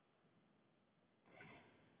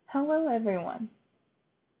Hello, everyone.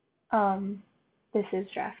 This is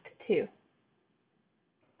draft 2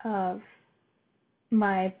 of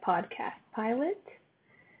my podcast pilot.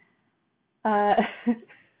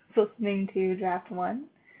 Listening to draft 1,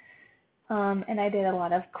 and I did a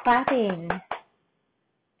lot of clapping,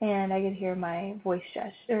 and I could hear my voice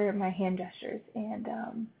gesture, my hand gestures, and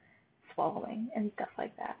swallowing and stuff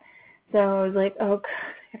like that. So I was like, oh,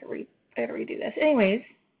 I gotta redo this. Anyways.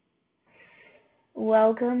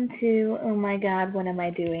 Welcome to Oh My God, What Am I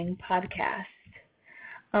Doing podcast.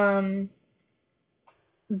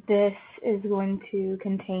 This is going to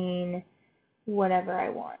contain whatever I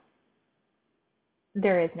want.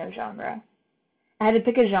 There is no genre. I had to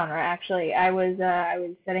pick a genre, actually. I was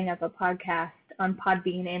setting up a podcast on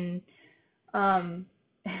Podbean, and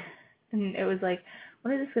it was like,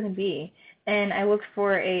 what is this going to be? And I looked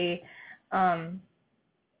for a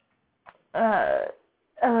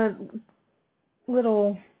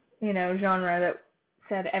little, genre that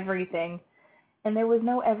said everything, and there was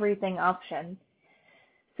no everything option.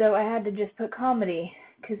 So I had to just put comedy,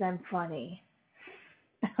 because I'm funny.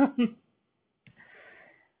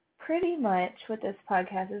 Pretty much what this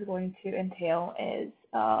podcast is going to entail is,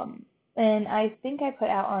 and I think I put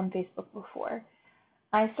out on Facebook before,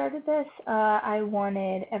 I started this, I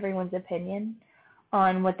wanted everyone's opinion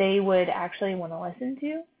on what they would actually want to listen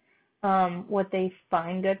to, what they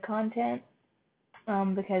find good content,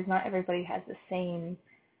 because not everybody has the same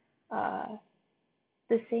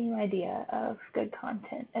idea of good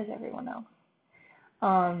content as everyone else.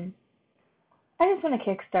 I just want to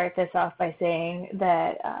kickstart this off by saying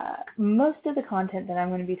that most of the content that I'm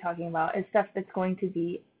going to be talking about is stuff that's going to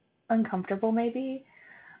be uncomfortable, maybe,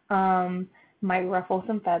 might ruffle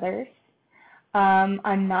some feathers.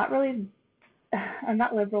 I'm not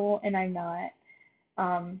liberal, and I'm not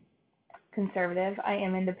conservative. I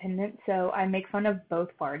am independent, so I make fun of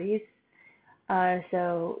both parties.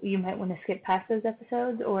 So you might want to skip past those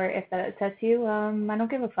episodes, or if that upsets you, I don't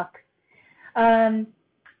give a fuck. The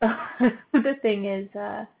thing is,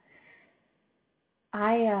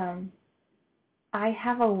 I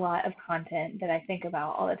have a lot of content that I think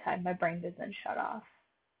about all the time. My brain doesn't shut off,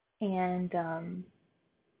 and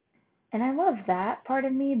I love that part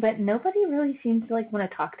of me, but nobody really seems to want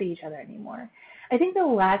to talk to each other anymore. I think the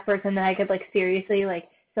last person that I could seriously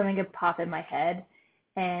something could pop in my head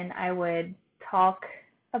and I would talk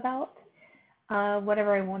about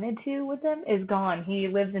whatever I wanted to with them is gone. He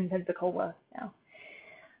lives in Pensacola now.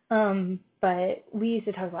 But we used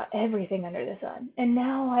to talk about everything under the sun. And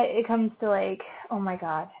now it comes to oh my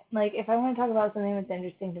God. If I want to talk about something that's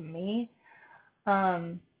interesting to me,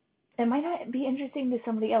 it might not be interesting to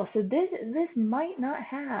somebody else. So this might not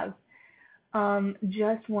have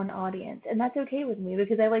just one audience, and that's okay with me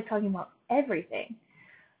because I like talking about everything.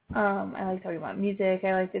 I like talking about music.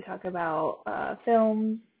 I like to talk about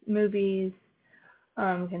films, movies,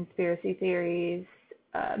 conspiracy theories,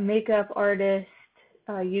 makeup artists,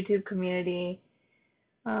 YouTube community.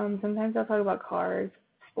 Sometimes I'll talk about cars,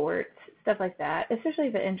 sports, stuff like that, especially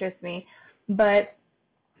if it interests me. But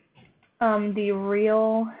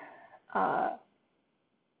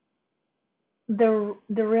the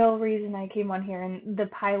real reason I came on here in the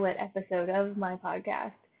pilot episode of my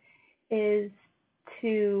podcast is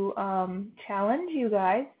to challenge you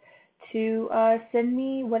guys to send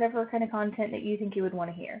me whatever kind of content that you think you would want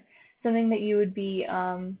to hear. Something that you would be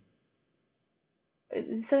something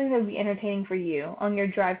that would be entertaining for you on your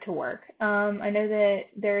drive to work. I know that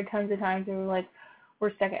there are tons of times where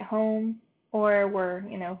we're stuck at home or we're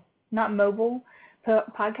not mobile.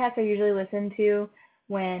 Podcasts are usually listened to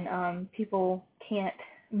when people can't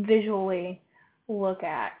visually look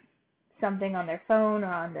at something on their phone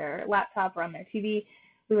or on their laptop or on their TV.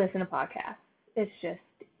 We listen to podcasts. It's just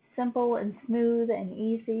simple and smooth and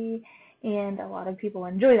easy, and a lot of people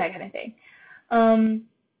enjoy that kind of thing.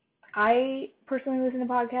 I personally listen to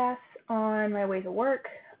podcasts on my way to work.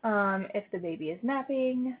 If the baby is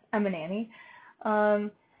napping, I'm a nanny.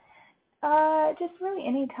 Just really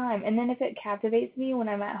any time. And then if it captivates me when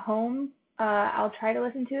I'm at home, I'll try to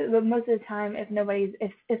listen to it. But most of the time, if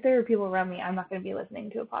there are people around me, I'm not going to be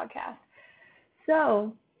listening to a podcast.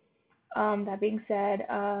 So, that being said,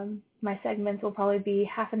 my segments will probably be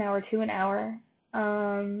half an hour to an hour.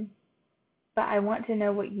 But I want to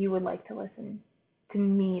know what you would like to listen to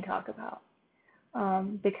me talk about.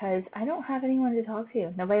 Because I don't have anyone to talk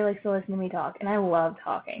to. Nobody likes to listen to me talk, and I love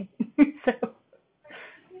talking.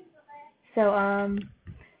 So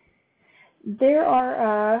there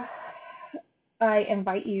are, I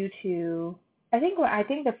invite you to, I think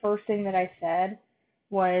the first thing that I said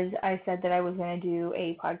was I said that I was going to do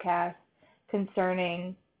a podcast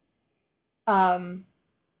concerning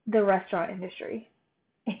the restaurant industry.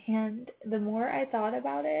 And the more I thought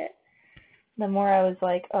about it, the more I was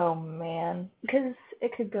like, oh man, because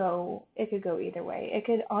it could go either way. It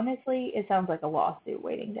could, honestly, it sounds like a lawsuit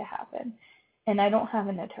waiting to happen, and I don't have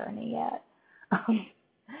an attorney yet. Um,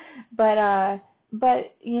 but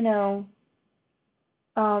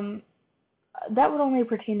um, that would only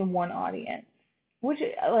pertain to one audience, which,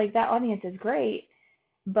 like, that audience is great,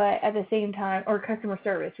 but at the same time, or customer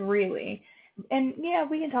service, really. And yeah,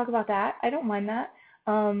 we can talk about that. I don't mind that.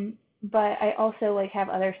 But I also like have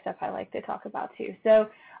other stuff I like to talk about too. So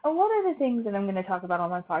a lot of the things that I'm going to talk about on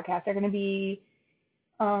my podcast are going to be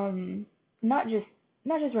not just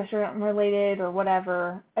restaurant related or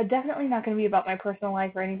whatever. Definitely not going to be about my personal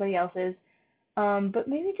life or anybody else's. But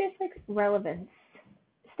maybe just like relevance,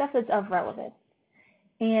 stuff that's of relevance.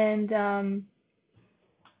 And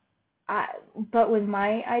but with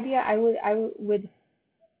my idea,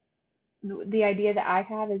 the idea that I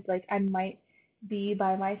have is like I might be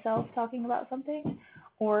by myself talking about something,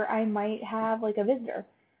 or I might have like a visitor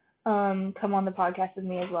come on the podcast with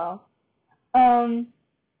me as well.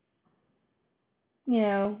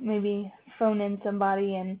 Maybe phone in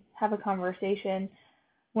somebody and have a conversation.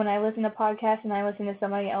 When I listen to podcasts and I listen to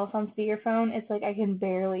somebody else on speakerphone, it's like I can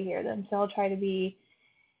barely hear them. So I'll try to be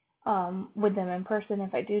with them in person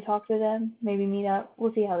if I do talk to them. Maybe meet up.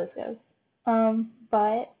 We'll see how this goes.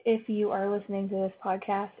 But if you are listening to this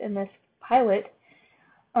podcast and this pilot,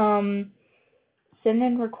 send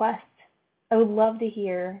in requests. I would love to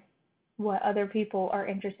hear what other people are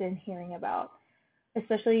interested in hearing about,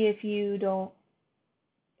 especially if you don't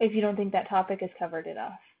think that topic is covered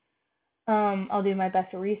enough. I'll do my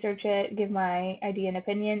best to research it, give my idea and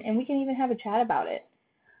opinion, and we can even have a chat about it.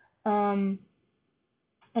 Another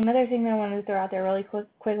thing that I wanted to throw out there really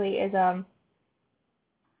quickly is I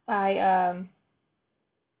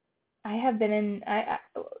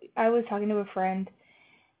was talking to a friend,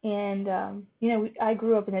 and I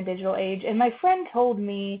grew up in a digital age, and my friend told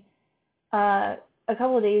me a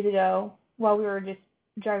couple of days ago while we were just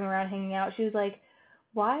driving around hanging out, she was like,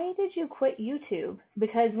 "Why did you quit YouTube?"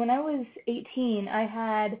 Because when I was 18, I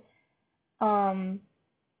had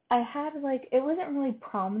like, it wasn't really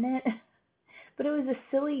prominent, but it was a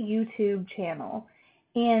silly YouTube channel,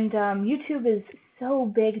 and YouTube is so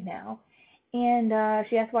big now. And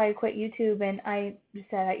she asked why I quit YouTube, and I just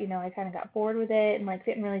said, I kind of got bored with it and like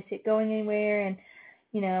didn't really see it going anywhere. And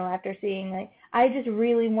after seeing, like, I just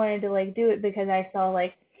really wanted to like do it because I saw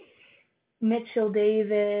like Mitchell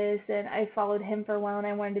Davis, and I followed him for a while, and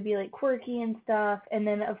I wanted to be like quirky and stuff. And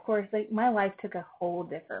then of course, like, my life took a whole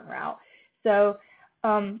different route. So,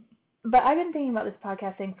 but I've been thinking about this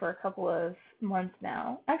podcast thing for a couple of months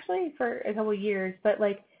now, actually for a couple of years. But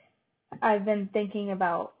like, I've been thinking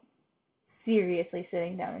about seriously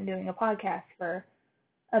sitting down and doing a podcast for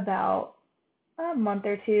about a month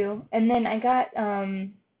or two, and then I got I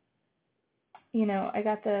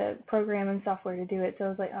got the program and software to do it, so I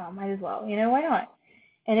was like, oh, might as well, why not?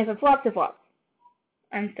 And if it flops, it flops.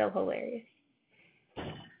 I'm still hilarious.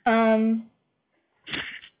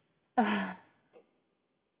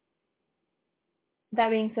 That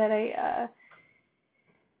being said, I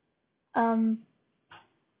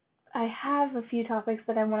have a few topics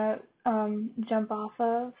that I want to jump off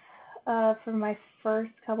of for my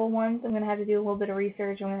first couple ones. I'm going to have to do a little bit of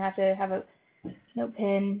research. I'm going to have a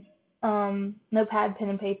notepad, pen,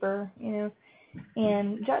 and paper,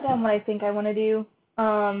 and jot down what I think I want to do.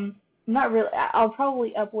 Not really. I'll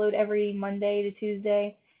probably upload every Monday to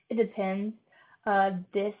Tuesday. It depends.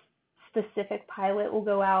 This specific pilot will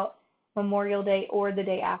go out Memorial Day or the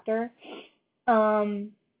day after. I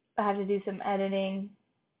have to do some editing.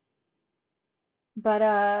 But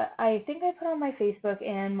I think I put on my Facebook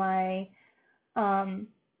and my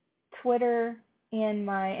Twitter and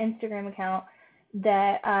my Instagram account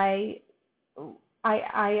that I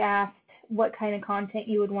asked what kind of content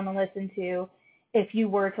you would want to listen to if you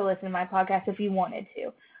were to listen to my podcast, if you wanted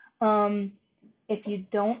to. If you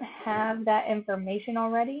don't have that information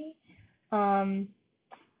already, my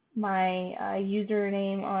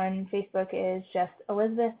username on Facebook is just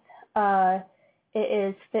Elizabeth. It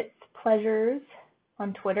is Fitz Pleasures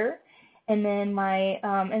on Twitter, and then my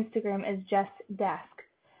Instagram is Jess Dask.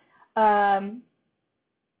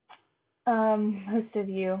 Most of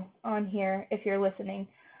you on here, if you're listening,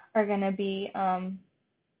 are gonna be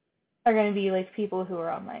like people who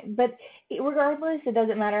are online. But regardless, it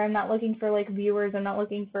doesn't matter. I'm not looking for like viewers. I'm not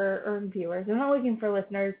looking for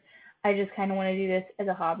listeners. I just kind of want to do this as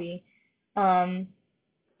a hobby. I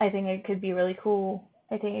think it could be really cool.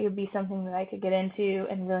 I think it could be something that I could get into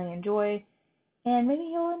and really enjoy. And maybe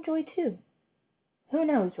you'll enjoy too. Who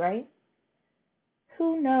knows, right?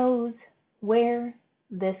 who knows where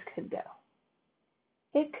this could go.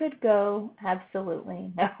 It could go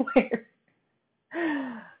absolutely nowhere.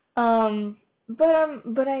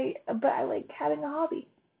 But I like having a hobby,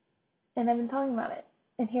 and I've been talking about it,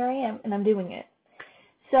 and here I am, and I'm doing it.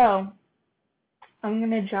 So I'm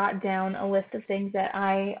gonna jot down a list of things that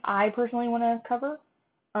I personally want to cover.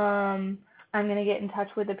 I'm gonna get in touch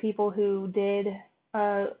with the people who did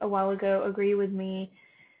a while ago agree with me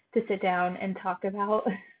to sit down and talk about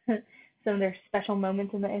some of their special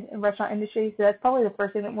moments in the restaurant industry. So that's probably the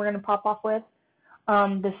first thing that we're gonna pop off with.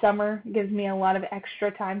 The summer gives me a lot of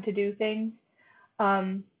extra time to do things.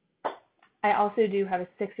 I also do have a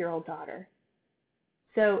 6-year-old daughter.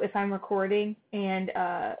 So if I'm recording and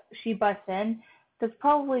she busts in, that's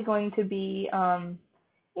probably going to be,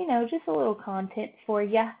 just a little content for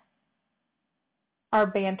ya. Our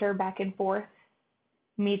banter back and forth.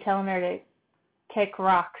 Me telling her to kick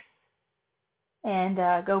rocks and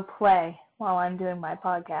go play while I'm doing my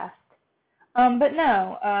podcast. But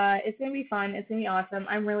no, it's going to be fun. It's going to be awesome.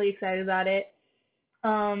 I'm really excited about it.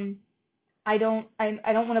 I don't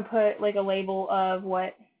want to put like a label of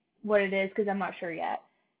what it is because I'm not sure yet.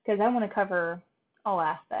 Because I want to cover all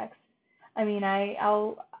aspects. I mean,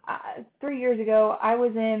 3 years ago, I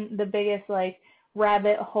was in the biggest like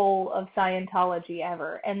rabbit hole of Scientology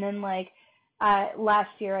ever. And then like last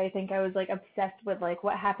year, I think I was like obsessed with like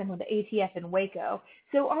what happened with the ATF in Waco.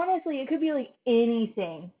 So honestly, it could be like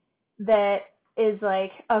anything that is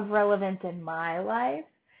like of relevance in my life.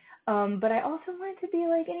 But I also want it to be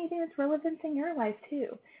like anything that's relevant in your life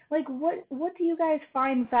too. Like what do you guys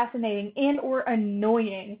find fascinating and or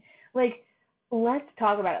annoying? Like let's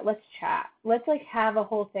talk about it. Let's chat. Let's like have a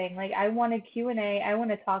whole thing. Like I want a Q&A. I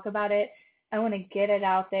want to talk about it. I want to get it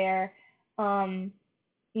out there. And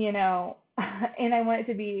I want it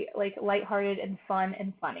to be like lighthearted and fun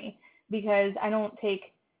and funny because I don't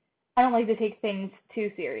like to take things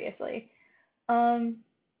too seriously. So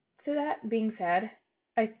that being said,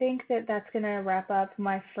 I think that that's going to wrap up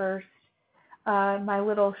my first, my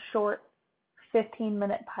little short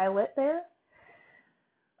 15-minute pilot there.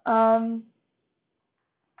 I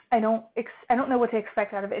don't know what to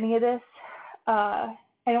expect out of any of this. I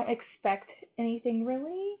don't expect anything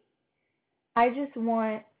really. I just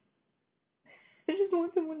want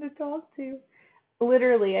someone to talk to.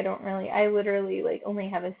 Literally, I literally like only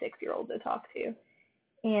have a 6-year-old to talk to.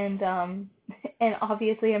 And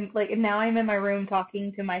obviously I'm like, now I'm in my room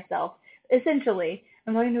talking to myself. Essentially,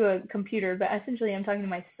 I'm talking to a computer, but essentially I'm talking to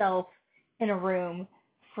myself in a room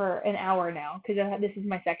for an hour now because this is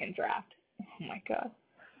my second draft. Oh my God.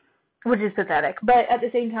 Which is pathetic. But at the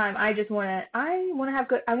same time, I want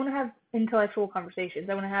to have intellectual conversations.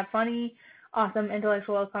 I want to have funny, awesome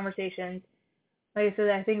intellectual conversations. Like I said,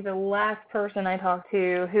 I think the last person I talked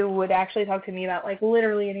to who would actually talk to me about like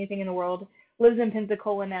literally anything in the world lives in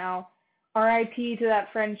Pensacola now. R.I.P. to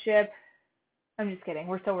that friendship. I'm just kidding.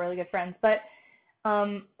 We're still really good friends. But,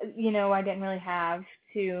 I didn't really have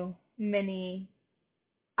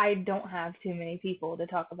I don't have too many people to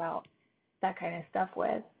talk about that kind of stuff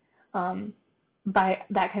with. By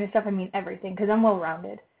that kind of stuff, I mean everything, because I'm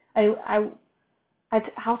well-rounded. I'll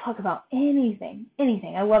talk about anything.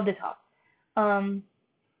 I love to talk.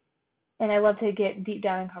 And I love to get deep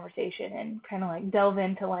down in conversation and kind of like delve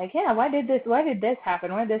into like, yeah, why did this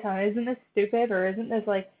happen? Why did this happen? Isn't this stupid? Or isn't this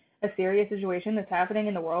like a serious situation that's happening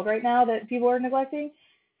in the world right now that people are neglecting?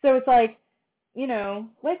 So it's like,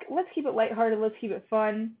 let's keep it lighthearted. Let's keep it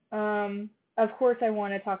fun. Of course I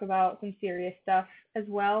want to talk about some serious stuff as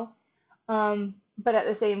well. But at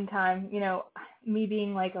the same time, me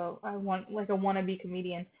being like a wannabe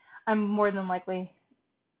comedian, I'm more than likely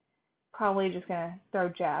probably just going to throw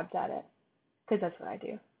jabs at it. Because that's what I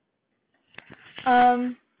do.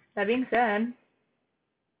 That being said,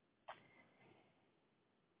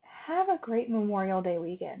 have a great Memorial Day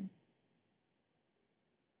weekend.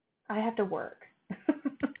 I have to work.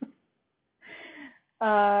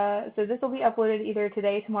 So this will be uploaded either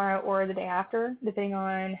today, tomorrow, or the day after, depending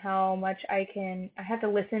on how much I have to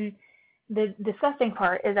listen. The disgusting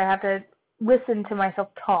part is I have to listen to myself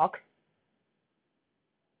talk.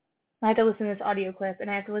 I had to listen to this audio clip, and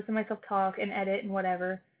I have to listen to myself talk and edit and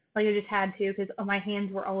whatever. Like I just had to because my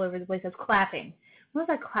hands were all over the place. I was clapping. What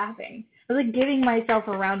was I clapping? I was like giving myself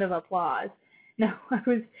a round of applause. No, I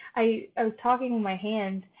was talking with my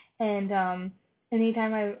hands, and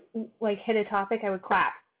anytime I like hit a topic, I would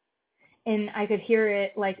clap, and I could hear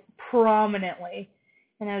it like prominently,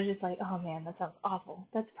 and I was just like, oh man, that sounds awful.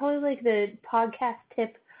 That's probably like the podcast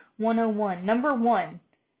tip 101. Number 1,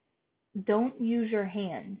 don't use your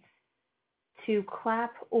hands to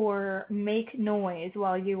clap or make noise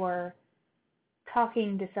while you are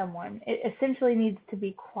talking to someone, it essentially needs to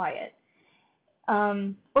be quiet.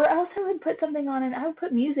 Or else I would put something on, and I would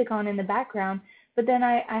put music on in the background, but then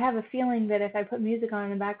I have a feeling that if I put music on in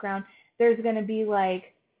the background, there's going to be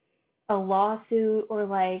like a lawsuit, or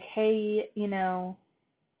like, hey, you don't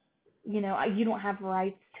have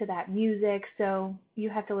rights to that music, so you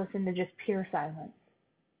have to listen to just pure silence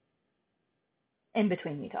in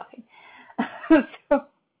between me talking.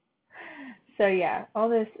 so yeah, all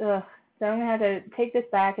this, ugh. So I'm going to have to take this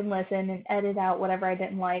back and listen and edit out whatever I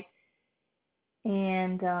didn't like.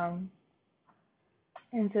 And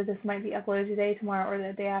so this might be uploaded today, tomorrow, or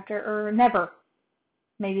the day after, or never.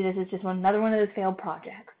 Maybe this is just another one of those failed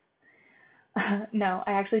projects. No,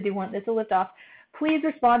 I actually do want this to lift off. Please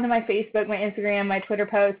respond to my Facebook, my Instagram, my Twitter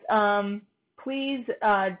posts. Please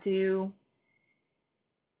do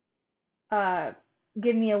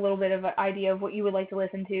give me a little bit of an idea of what you would like to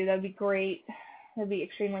listen to. That would be great. That would be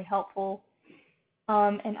extremely helpful.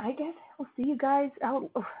 And I guess I'll see you guys.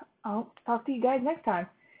 I'll talk to you guys next time,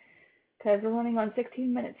 because we're running on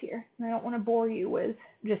 16 minutes here, and I don't want to bore you with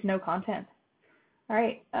just no content. All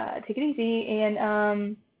right, take it easy.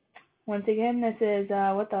 And once again, this is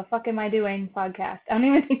What the Fuck Am I Doing podcast. I don't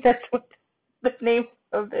even think that's what the name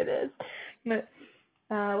of it is. But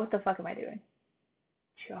what the fuck am I doing?